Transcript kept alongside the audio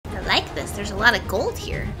like this. There's a lot of gold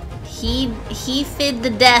here. He fid the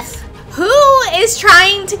death. Who is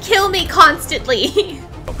trying to kill me constantly?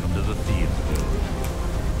 Welcome to the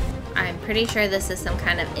THIEVE'S. I'm pretty sure this is some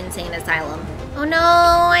kind of insane asylum. Oh no,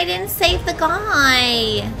 I didn't save the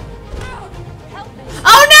guy.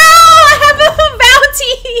 Oh no, I have a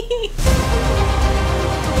bounty.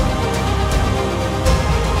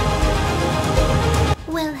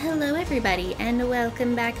 Well, hello everybody, and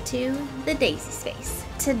welcome back to the Daisy Space.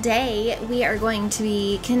 Today, we are going to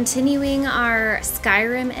be continuing our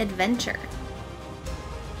Skyrim adventure.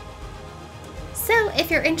 So,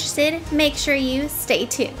 if you're interested, make sure you stay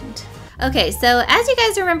tuned. Okay, so as you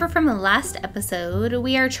guys remember from the last episode,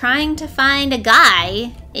 we are trying to find a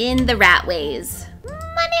guy in the Ratways.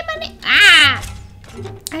 Money! Ah!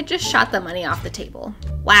 I just shot the money off the table.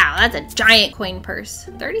 Wow, that's a giant coin purse.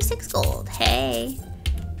 36 gold, hey.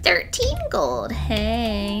 13 gold,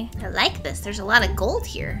 hey. I like this, there's a lot of gold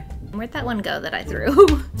here. Where'd that one go that I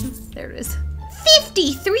threw? There it is.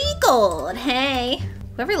 53 gold, hey.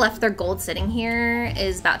 Whoever left their gold sitting here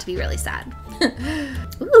is about to be really sad.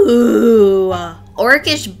 Ooh,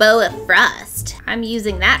 Orcish Bow of Frost. I'm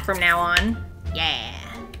using that from now on. Yeah,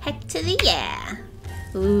 heck to the yeah.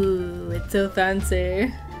 Ooh, it's so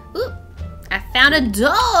fancy. Ooh, I found a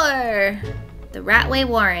door. The Ratway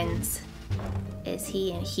Warrens. Is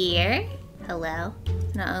he in here? Hello.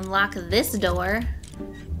 I'm gonna unlock this door.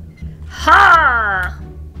 Ha!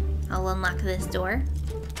 I'll unlock this door.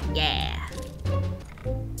 Yeah.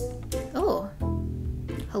 Oh.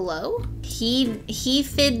 Hello? He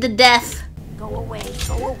fid the death. Go away,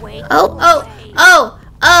 go away.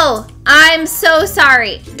 Oh, I'm so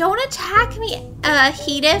sorry. Don't attack me,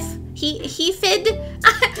 Hedif. He fid.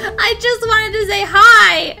 I just wanted to say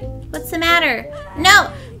hi. What's the matter?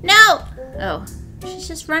 No. Oh, she's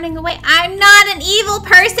just running away. I'm not an evil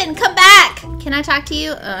person. Come back. Can I talk to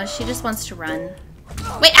you? She just wants to run.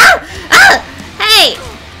 Wait, ow! Ah! Hey,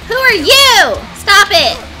 who are you? Stop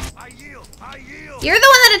it. I yield. You're the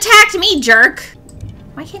one that attacked me, jerk.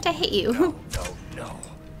 Why can't I hit you? No.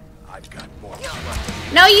 I've got more.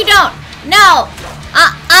 No, you don't. No.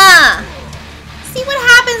 See what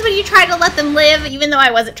happens when you try to let them live, even though I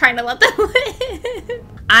wasn't trying to let them live.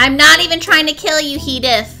 I'm not even trying to kill you, He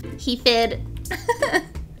fid. I'm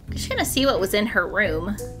just gonna see what was in her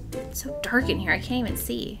room. It's so dark in here, I can't even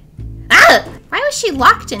see. Ah! Why was she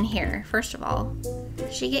locked in here, first of all?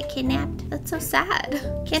 Did she get kidnapped? That's so sad.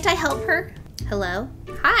 Can't I help her? Hello?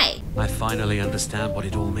 Hi. I finally understand what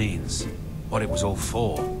it all means. What it was all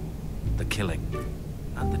for. The killing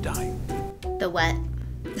and the dying. The what?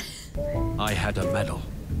 I had a medal.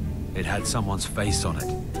 It had someone's face on it.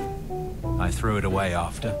 I threw it away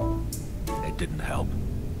after. It didn't help.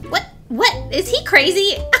 What? Is he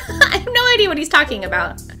crazy? I have no idea what he's talking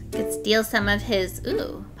about. Could steal some of his,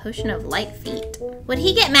 ooh, potion of light feet. Would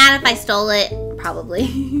he get mad if I stole it? Probably.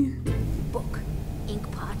 Book,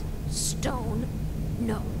 inkpot, stone.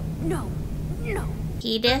 No.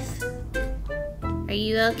 Edith? Are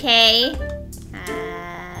you okay?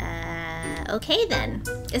 Okay then.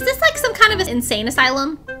 Is this like some kind of insane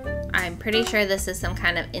asylum? I'm pretty sure this is some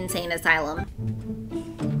kind of insane asylum.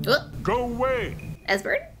 Oh, Go away.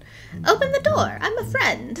 Esbern? Open the door. I'm a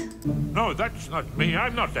friend. No, that's not me.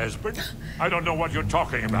 I'm not Esbern. I don't know what you're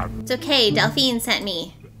talking about. It's okay. Delphine sent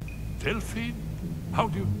me. Delphine? How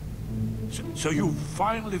do you... So you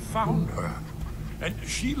finally found her. And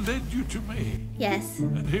she led you to me. Yes.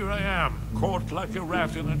 And here I am, caught like a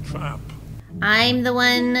rat in a trap. I'm the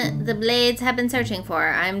one the Blades have been searching for.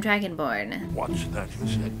 I'm Dragonborn. What's that you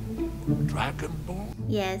said? Dragonborn?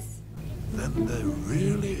 Yes. Then there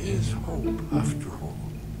really is hope after all.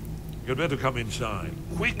 You'd better come inside.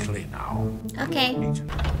 Quickly now. Okay.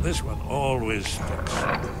 This one always sticks.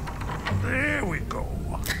 There we go.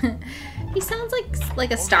 He sounds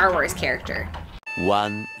like a Star Wars character.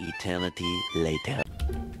 One eternity later.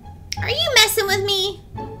 Are you messing with me?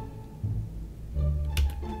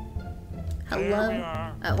 There we Hello?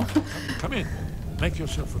 are. Oh. Come in. Make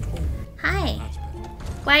yourself at home. Hi. That's better.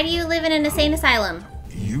 Why do you live in an insane asylum?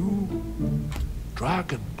 You,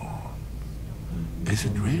 Dragonborn. Is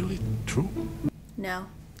it really true? No.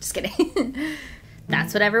 Just kidding.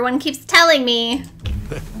 That's what everyone keeps telling me.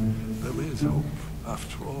 There is hope,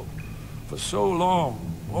 after all. For so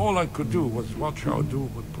long, all I could do was watch our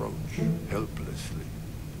doom approach, helplessly.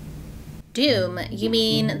 Doom? You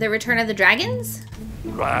mean the Return of the Dragons?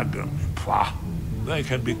 Dragons, pah, they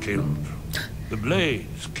can be killed. The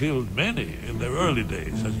Blades killed many in their early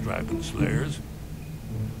days as dragon slayers.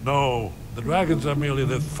 No, the dragons are merely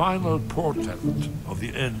the final portent of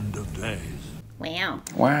the end of days. Wow.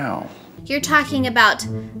 Wow. You're talking about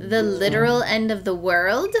the literal end of the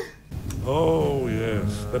world? Oh,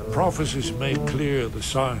 yes. The prophecies make clear the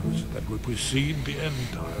signs that will precede the end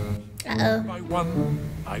times. Uh-oh. By one,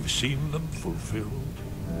 I've seen them fulfilled.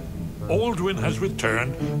 Aldwin has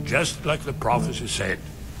returned, just like the prophecy said.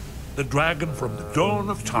 The dragon from the dawn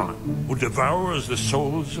of time, who devours the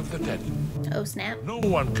souls of the dead. Oh, snap. No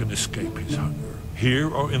one can escape his hunger, here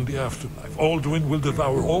or in the afterlife. Aldwin will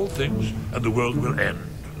devour all things, and the world will end.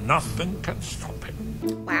 Nothing can stop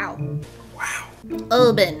him. Wow. Wow.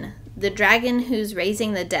 Oben, the dragon who's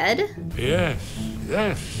raising the dead? Yes,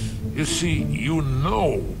 yes. You see, you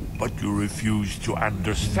know, but you refuse to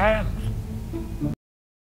understand.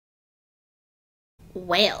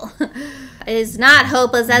 Well, it is not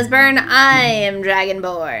hopeless, Esbern. I am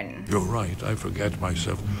Dragonborn. You're right, I forget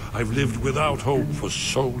myself. I've lived without hope for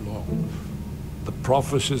so long. The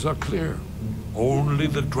prophecies are clear. Only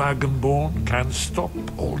the Dragonborn can stop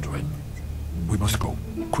Aldwin. We must go,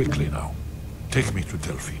 quickly now. Take me to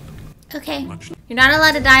Delphine. Okay. You're not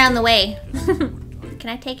allowed to die on the way. Can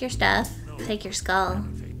I take your stuff? Take your skull.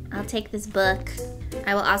 I'll take this book.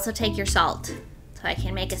 I will also take your salt, so I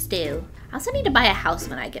can make a stew. I also need to buy a house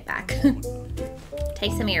when I get back.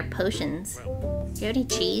 Take some of your potions. Do you have any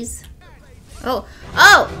cheese? Oh!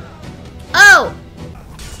 Oh! Oh!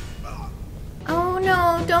 Oh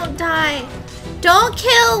no, don't die. Don't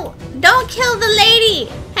kill the lady!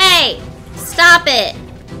 Hey! Stop it!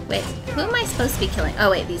 Wait, who am I supposed to be killing?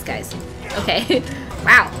 Oh wait, these guys. Okay.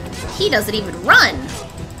 Wow, he doesn't even run.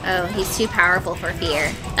 Oh, he's too powerful for fear.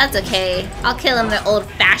 That's okay. I'll kill him the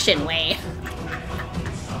old-fashioned way.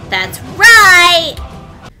 That's right!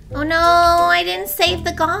 Oh no, I didn't save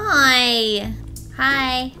the guy.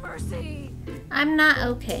 Hi. Mercy. I'm not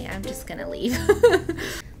okay. I'm just gonna leave.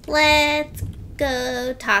 Let's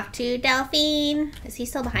go talk to Delphine. Is he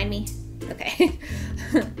still behind me? Okay.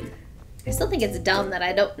 I still think it's dumb that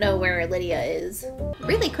I don't know where Lydia is.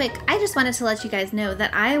 Really quick, I just wanted to let you guys know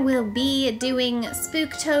that I will be doing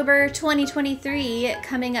Spooktober 2023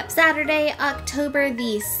 coming up Saturday, October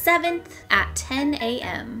the 7th at 10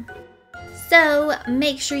 a.m. So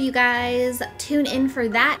make sure you guys tune in for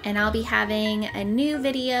that, and I'll be having a new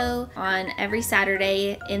video on every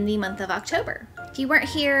Saturday in the month of October. If you weren't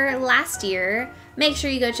here last year, make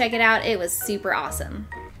sure you go check it out. It was super awesome.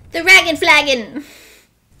 The Raggin' Flaggin'!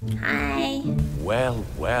 Hi. Well,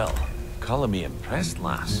 well. Color me impressed,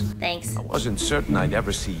 lass. Thanks. I wasn't certain I'd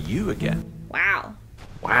ever see you again. Wow.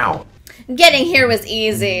 Wow. Getting here was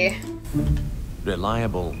easy.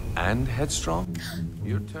 Reliable and headstrong?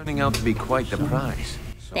 You're turning out to be quite the prize.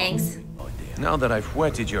 Thanks. Now that I've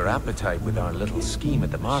whetted your appetite with our little scheme at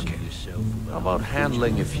the market, how about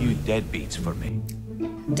handling a few deadbeats for me?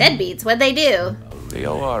 Deadbeats? What'd they do? They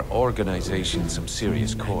owe our organization some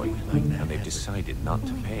serious coin, and they've decided not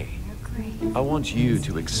to pay. I want you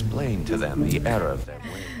to explain to them the error of their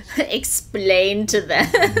ways. Explain to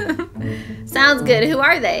them. Sounds good. Who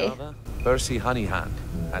are they? Percy Honeyhand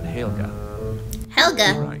and Helga.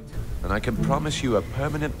 Helga. Right. And I can promise you a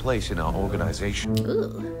permanent place in our organization.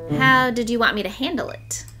 Ooh. How did you want me to handle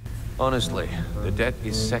it? Honestly, the debt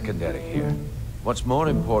is secondary here. What's more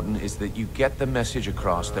important is that you get the message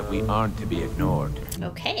across that we aren't to be ignored.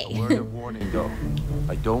 Okay. A word of warning though,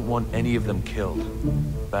 I don't want any of them killed.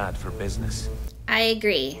 Bad for business. I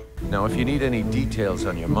agree. Now if you need any details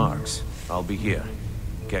on your marks, I'll be here.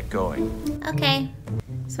 Get going. Okay.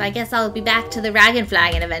 So I guess I'll be back to the Raggin'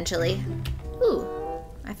 Flaggin' eventually. Ooh.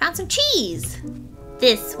 I found some cheese.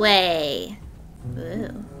 This way.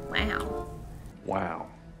 Ooh. Wow. Wow.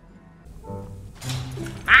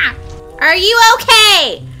 Ah! Are you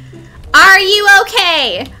okay? Are you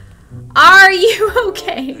okay? Are you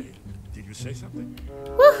okay? Did you say something?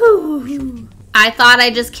 Woohoo! I thought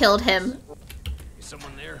I just killed him. Is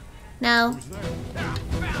someone there? No.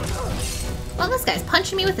 Well, this guy's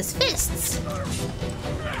punching me with his fists.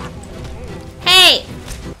 Hey!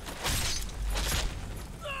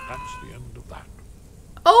 That's the end of that.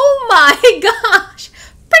 Oh my gosh!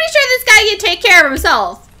 Pretty sure this guy can take care of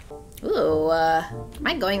himself. Ooh, am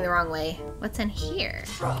I going the wrong way? What's in here?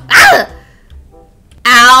 Ah!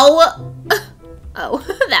 Ow! Oh,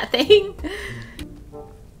 that thing.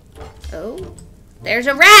 Oh, there's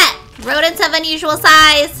a rat! Rodents of unusual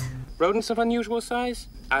size. Rodents of unusual size?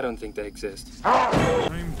 I don't think they exist.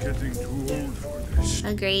 I'm getting too old for this.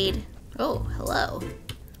 Agreed. Oh, hello.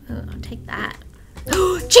 Oh, I'll take that.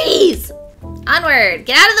 Oh, jeez! Onward!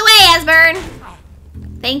 Get out of the way, Esbern!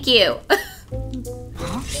 Thank you.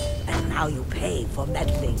 And now you pay for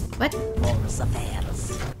meddling What? Morris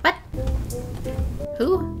affairs. What?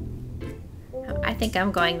 Who? I think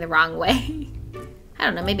I'm going the wrong way. I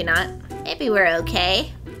don't know, maybe not. Maybe we're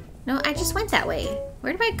okay. No, I just went that way.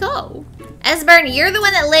 Where do I go? Esbern, you're the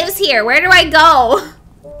one that lives here. Where do I go?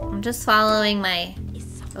 I'm just following my...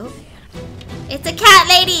 Oh. It's a cat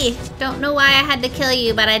lady! Don't know why I had to kill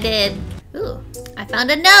you, but I did. Ooh, I found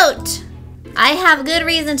a note! I have good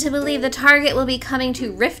reason to believe the target will be coming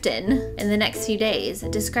to Riften in the next few days.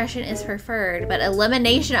 Discretion is preferred, but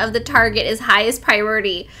elimination of the target is highest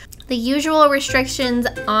priority. The usual restrictions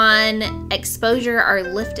on exposure are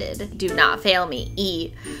lifted. Do not fail me,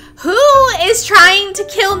 E. Who is trying to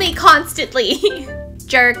kill me constantly?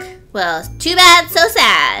 Jerk. Well, too bad, so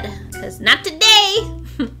sad. Because not today.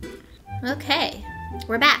 Okay,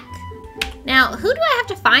 we're back. Now, who do I have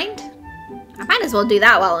to find? I might as well do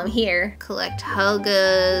that while I'm here. Collect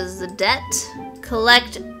Helga's debt.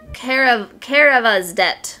 Collect Karava's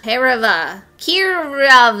debt. Kirava's.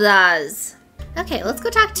 Okay, let's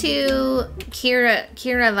go talk to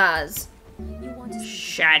Kiravaz.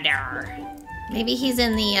 Shadow. Maybe he's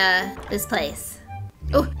in the this place.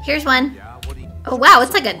 Oh, here's one. Oh wow,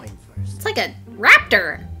 it's like a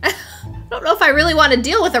raptor. I don't know if I really want to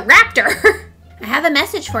deal with a raptor. I have a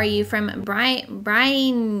message for you from Brian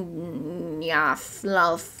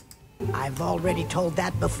Yaflof. I've already told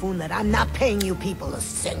that buffoon that I'm not paying you people a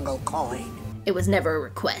single coin. It was never a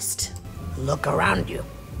request. Look around you.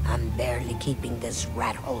 I'm barely keeping this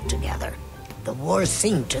rat hole together. The war's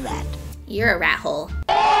seen to that. You're a rat hole.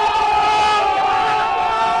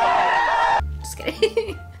 Just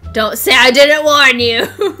kidding. Don't say I didn't warn you.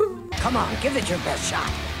 Come on, give it your best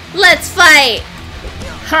shot. Let's fight.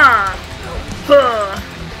 Ha. Huh.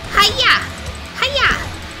 Hiya. Hiya.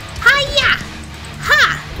 Hiya. Ha.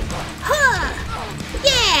 Huh.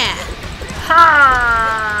 Yeah.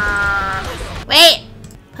 Ha. Wait.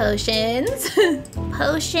 Potions.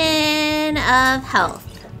 Potion of health.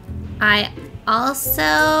 I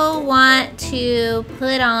also want to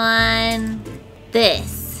put on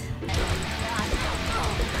this.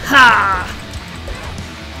 Ha!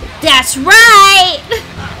 That's right!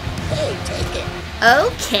 Hey, take it.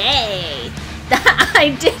 Okay.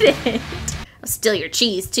 I did it. I'll steal your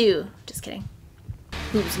cheese too. Just kidding.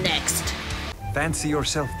 Who's next? Fancy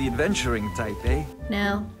yourself the adventuring type, eh?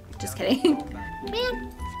 No, just kidding.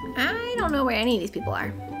 Man, I don't know where any of these people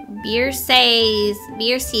are.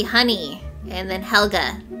 Biersey Honey, and then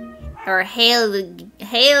Helga. Or Helga.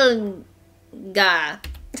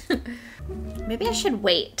 Maybe I should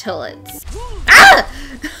wait till it's... Ah!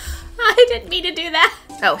 I didn't mean to do that.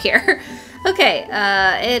 Oh, here. Okay,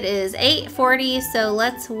 it is 8:40, so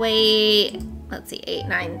let's wait. Let's see, 8,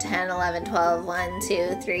 9, 10, 11, 12, 1,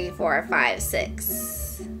 2, 3, 4, 5,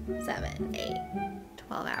 6, 7, 8,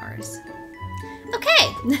 12 hours. Okay.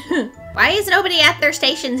 Why is nobody at their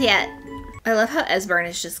stations yet? I love how Esbern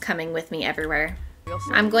is just coming with me everywhere.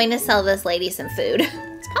 I'm going to sell this lady some food.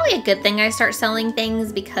 It's probably a good thing I start selling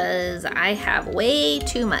things because I have way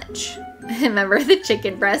too much. Remember the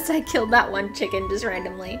chicken breast? I killed that one chicken just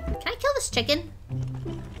randomly. Can I kill this chicken?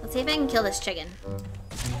 Let's see if I can kill this chicken.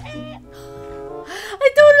 I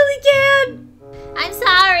totally can! I'm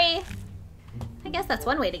sorry. I guess that's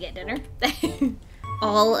one way to get dinner.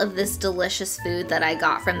 All of this delicious food that I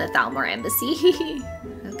got from the Thalmor Embassy.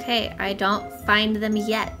 Okay, I don't find them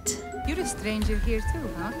yet. You're a stranger here too,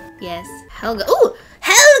 huh? Yes. Helga. Ooh!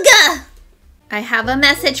 Helga! I have a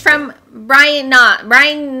message from Brian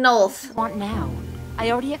Nolf. Want now? I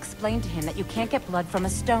already explained to him that you can't get blood from a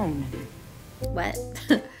stone. What?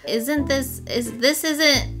 This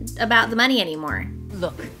isn't about the money anymore.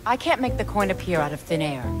 Look, I can't make the coin appear out of thin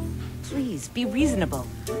air. Please, be reasonable.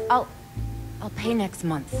 I'll pay next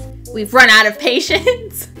month. We've run out of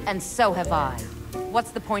patience. And so have I. What's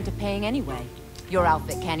the point of paying anyway? Your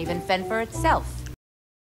outfit can't even fend for itself.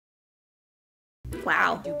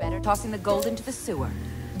 Wow. Do better tossing the gold into the sewer.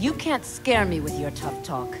 You can't scare me with your tough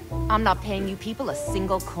talk. I'm not paying you people a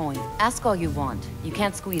single coin. Ask all you want. You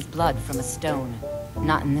can't squeeze blood from a stone.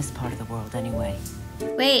 Not in this part of the world, anyway.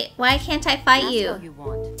 Wait, why can't I fight Ask you? all you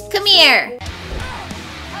want. Come here.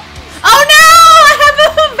 Oh no! I have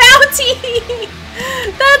a bounty!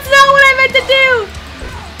 That's not what I meant to do!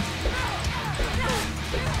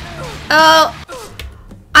 Oh.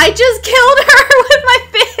 I just killed her with my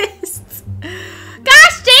fists!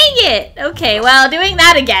 Gosh dang it! Okay, well, doing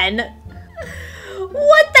that again.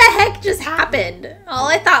 What the heck just happened? All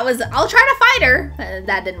I thought was, I'll try to fight her.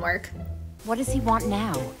 That didn't work. What does he want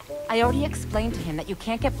now? I already explained to him that you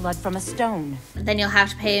can't get blood from a stone. Then you'll have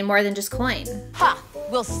to pay more than just coin. Ha!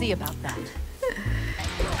 We'll see about that.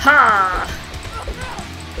 Ha!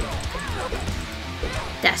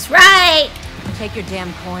 That's right! Take your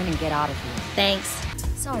damn coin and get out of here. Thanks.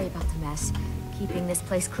 Sorry about the mess. Keeping this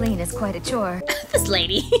place clean is quite a chore. This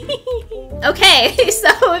lady. Okay,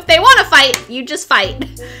 so if they want to fight, you just fight.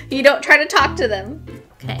 You don't try to talk to them.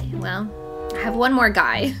 Okay, well, I have one more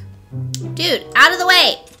guy. Dude, out of the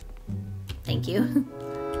way! Thank you.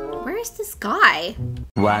 Where is this guy?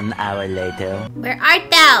 1 hour later. Where art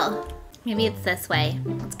thou? Maybe it's this way.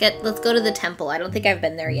 Let's go to the temple. I don't think I've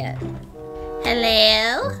been there yet.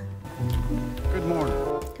 Hello? Good morning.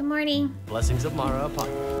 Good morning. Blessings of Mara upon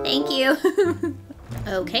you. Thank you.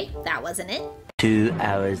 Okay, that wasn't it. 2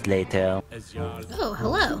 hours later. Oh,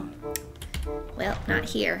 hello. Well, not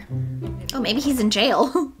here. Oh, maybe he's in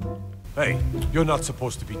jail. Hey, you're not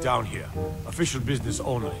supposed to be down here. Official business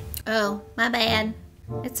only. Oh, my bad.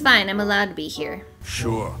 It's fine, I'm allowed to be here.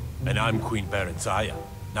 Sure, and I'm Queen Baronzaya.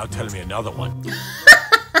 Now tell me another one.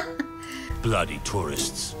 Bloody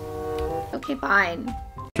tourists. Okay, fine.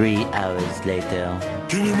 3 hours later.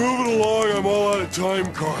 Can you move it along? I'm all out of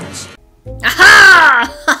time cards.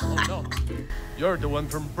 Aha! Oh, no. You're the one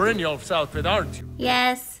from Brynjolf's outfit, aren't you?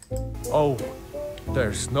 Yes. Oh,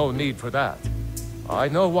 there's no need for that. I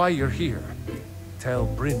know why you're here. Tell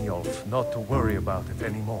Brynjolf not to worry about it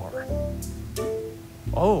anymore.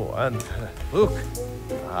 Oh, and look,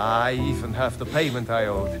 I even have the payment I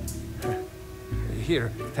owed.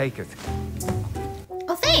 Here, take it.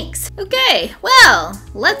 Oh, thanks. Okay, well,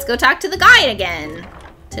 let's go talk to the guy again.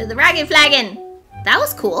 To the Ragged Flagon. That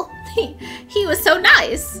was cool. He was so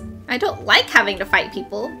nice. I don't like having to fight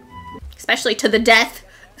people, especially to the death.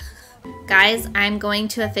 Guys, I'm going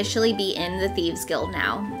to officially be in the Thieves Guild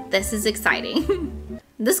now. This is exciting.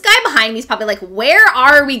 This guy behind me is probably like, where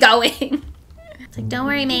are we going? It's like, don't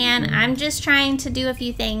worry, man. I'm just trying to do a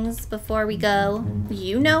few things before we go.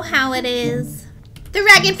 You know how it is. The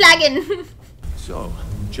Ragged Flagon. So,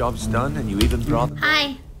 job's done and you even brought...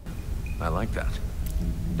 Hi. I like that.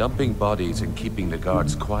 Dumping bodies and keeping the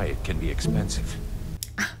guards quiet can be expensive.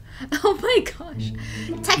 Oh my gosh.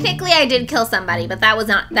 Technically I did kill somebody, but that was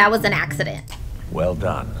an accident. Well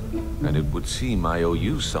done. And it would seem I owe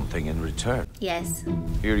you something in return. Yes.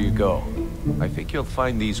 Here you go. I think you'll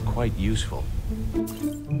find these quite useful.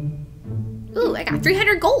 Ooh, I got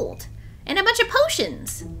 300 gold. And a bunch of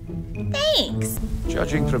potions. Thanks.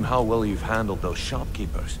 Judging from how well you've handled those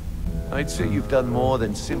shopkeepers, I'd say you've done more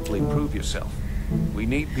than simply prove yourself. We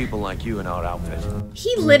need people like you in our outfit.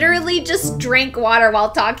 He literally just drank water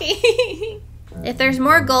while talking. If there's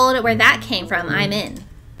more gold where that came from, I'm in.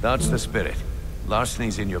 That's the spirit.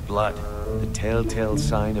 Larceny's in your blood. The telltale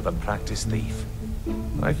sign of a practiced thief.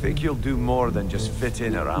 I think you'll do more than just fit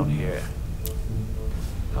in around here.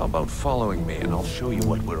 How about following me and I'll show you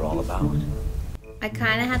what we're all about? I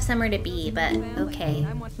kind of have somewhere to be, but okay.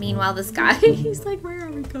 Meanwhile, this guy, he's like, where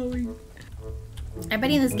are we going?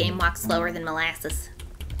 Everybody in this game walks slower than molasses.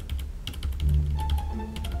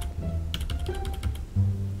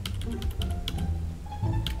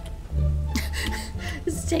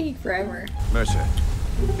 This is taking forever. Mercer,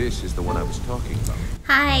 this is the one I was talking about.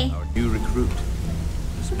 Hi. Our new recruit.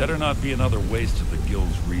 This better not be another waste of the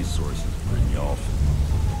guild's resources, Brynjolf.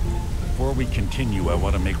 Before we continue, I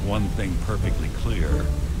want to make one thing perfectly clear.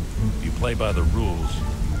 If you play by the rules,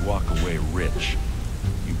 you walk away rich.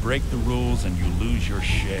 You break the rules and you lose your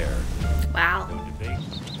share. Wow. No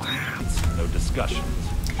debates, no discussions.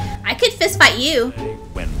 I could fist fight you.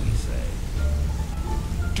 When we say.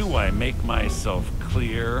 Do I make myself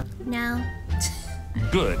clear? No.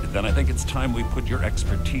 Good, then I think it's time we put your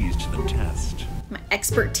expertise to the test. My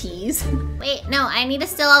expertise? Wait, no, I need to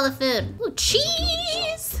steal all the food. Ooh,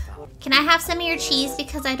 cheese! Can I have some of your cheese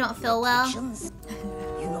because I don't feel well?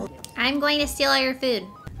 I'm going to steal all your food.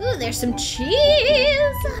 Ooh, there's some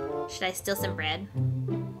cheese! Should I steal some bread?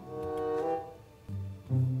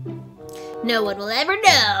 No one will ever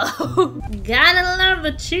know. Gotta love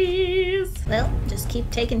the cheese. Well, just keep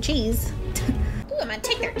taking cheese. Ooh, I'm gonna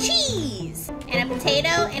take their cheese. And a potato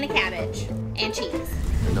and a cabbage. And cheese.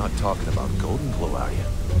 You're not talking about Golden Glow, are you?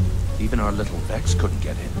 Even our little Vex couldn't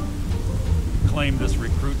get in. Claim this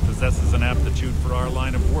recruit possesses an aptitude for our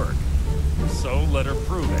line of work. So let her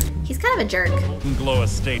prove it. He's kind of a jerk. Golden Glow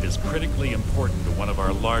Estate is critically important to one of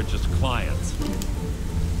our largest clients.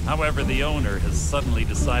 However, the owner has suddenly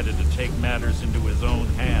decided to take matters into his own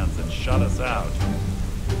hands and shut us out.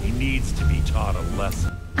 He needs to be taught a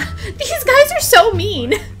lesson. These guys are so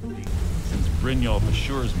mean. Since Brynjolf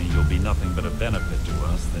assures me you'll be nothing but a benefit to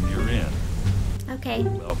us, then you're in. Okay.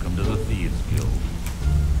 Welcome to the Thieves Guild.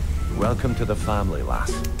 Welcome to the family,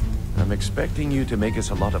 lass. I'm expecting you to make us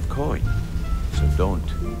a lot of coin, so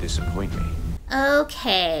don't disappoint me.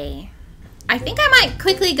 Okay. I think I might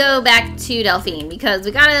quickly go back to Delphine because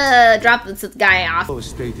we gotta drop this guy off. The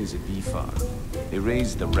estate is a Defar. They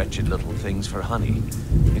raise the wretched little things for honey.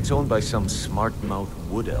 It's owned by some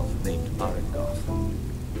smart-mouthed wood elf named Aragoth.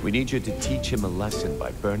 We need you to teach him a lesson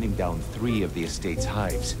by burning down 3 of the estate's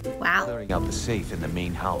hives. Wow. Clearing out the safe in the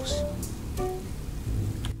main house.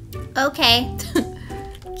 Okay.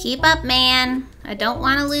 Keep up, man. I don't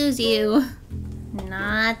want to lose you.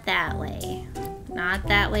 Not that way. Not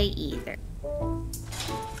that way either.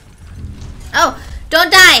 Oh,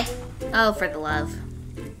 don't die! Oh, for the love.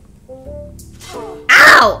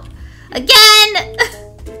 Ow! Again!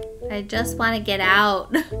 I just want to get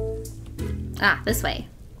out. Ah, this way.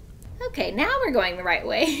 Okay, now we're going the right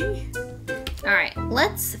way. Alright,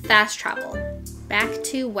 let's fast travel. Back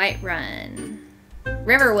to Whiterun.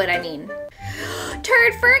 Riverwood, I mean.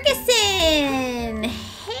 Turd Ferguson!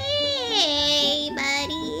 Hey,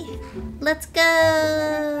 buddy. Let's go.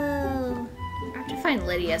 I have to find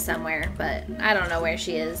Lydia somewhere, but I don't know where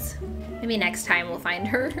she is. Maybe next time we'll find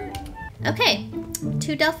her. Okay,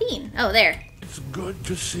 to Delphine. Oh, there. It's good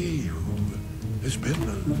to see you. It's been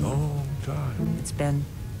a long time. It's been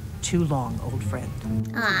too long, old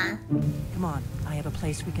friend. Ah. Come on, I have a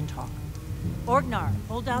place we can talk. Orgnar,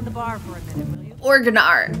 hold down the bar for a minute, will you?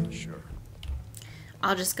 Orgnar. Sure.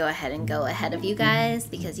 I'll just go ahead and go ahead of you guys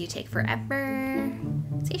because you take forever.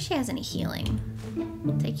 See if she has any healing.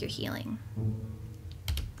 Take your healing.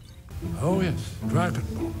 Oh yes,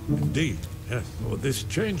 Dragonborn. Indeed, yes. Well, this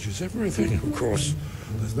changes everything, of course.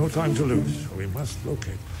 There's no time to lose. We must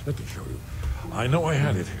locate. Let me show you. I know I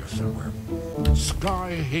had it here somewhere.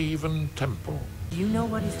 Skyhaven Temple. Do you know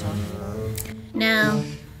what he's talking about? No.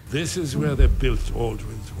 This is where they built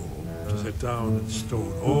Aldrin's Wall, to set down in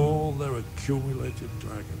stone all their accumulated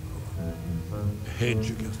dragon lore. A hedge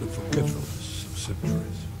against the forgetfulness of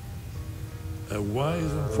centuries. A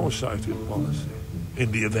wise and foresighted policy.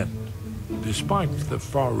 In the event, despite the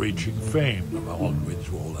far-reaching fame of Aldrin's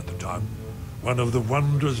Wall at the time, one of the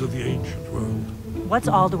wonders of the ancient world. What's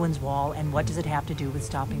Alduin's Wall, and what does it have to do with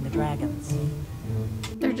stopping the dragons?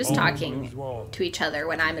 They're just talking to each other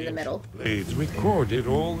when I'm in the middle. Blades recorded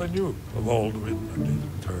all they knew of Aldrin and his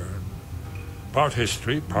return. Part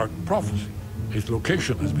history, part prophecy. His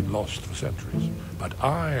location has been lost for centuries, but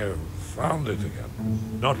I found it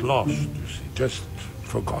again. Not lost, you see, just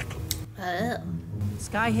forgotten. Oh.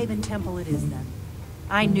 Skyhaven Temple it is, then.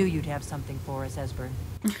 I knew you'd have something for us, Esbern.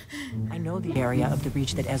 I know the area of the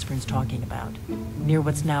reach that Esbern's talking about, near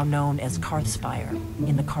what's now known as Karthspire,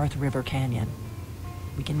 in the Karth River Canyon.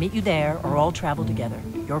 We can meet you there, or all travel together.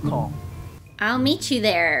 Your call. I'll meet you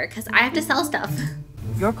there, because I have to sell stuff.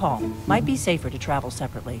 Your call. Might be safer to travel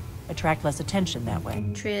separately. Attract less attention that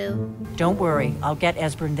way. True. Don't worry, I'll get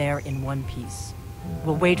Esbern there in one piece.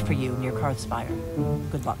 We'll wait for you near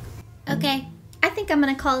Karthspire. Good luck. Okay. I think I'm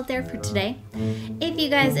going to call it there for today. If you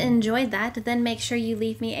guys enjoyed that, then make sure you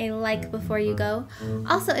leave me a like before you go.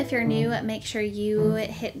 Also, if you're new, make sure you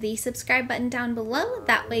hit the subscribe button down below.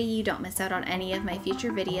 That way you don't miss out on any of my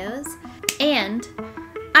future videos. And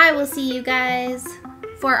I will see you guys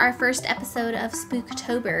for our first episode of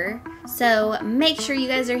Spooktober. So make sure you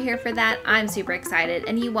guys are here for that. I'm super excited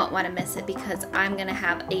and you won't want to miss it because I'm going to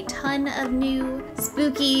have a ton of new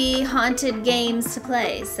spooky haunted games to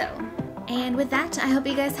play. And with that, I hope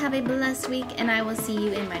you guys have a blessed week, and I will see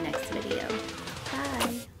you in my next video.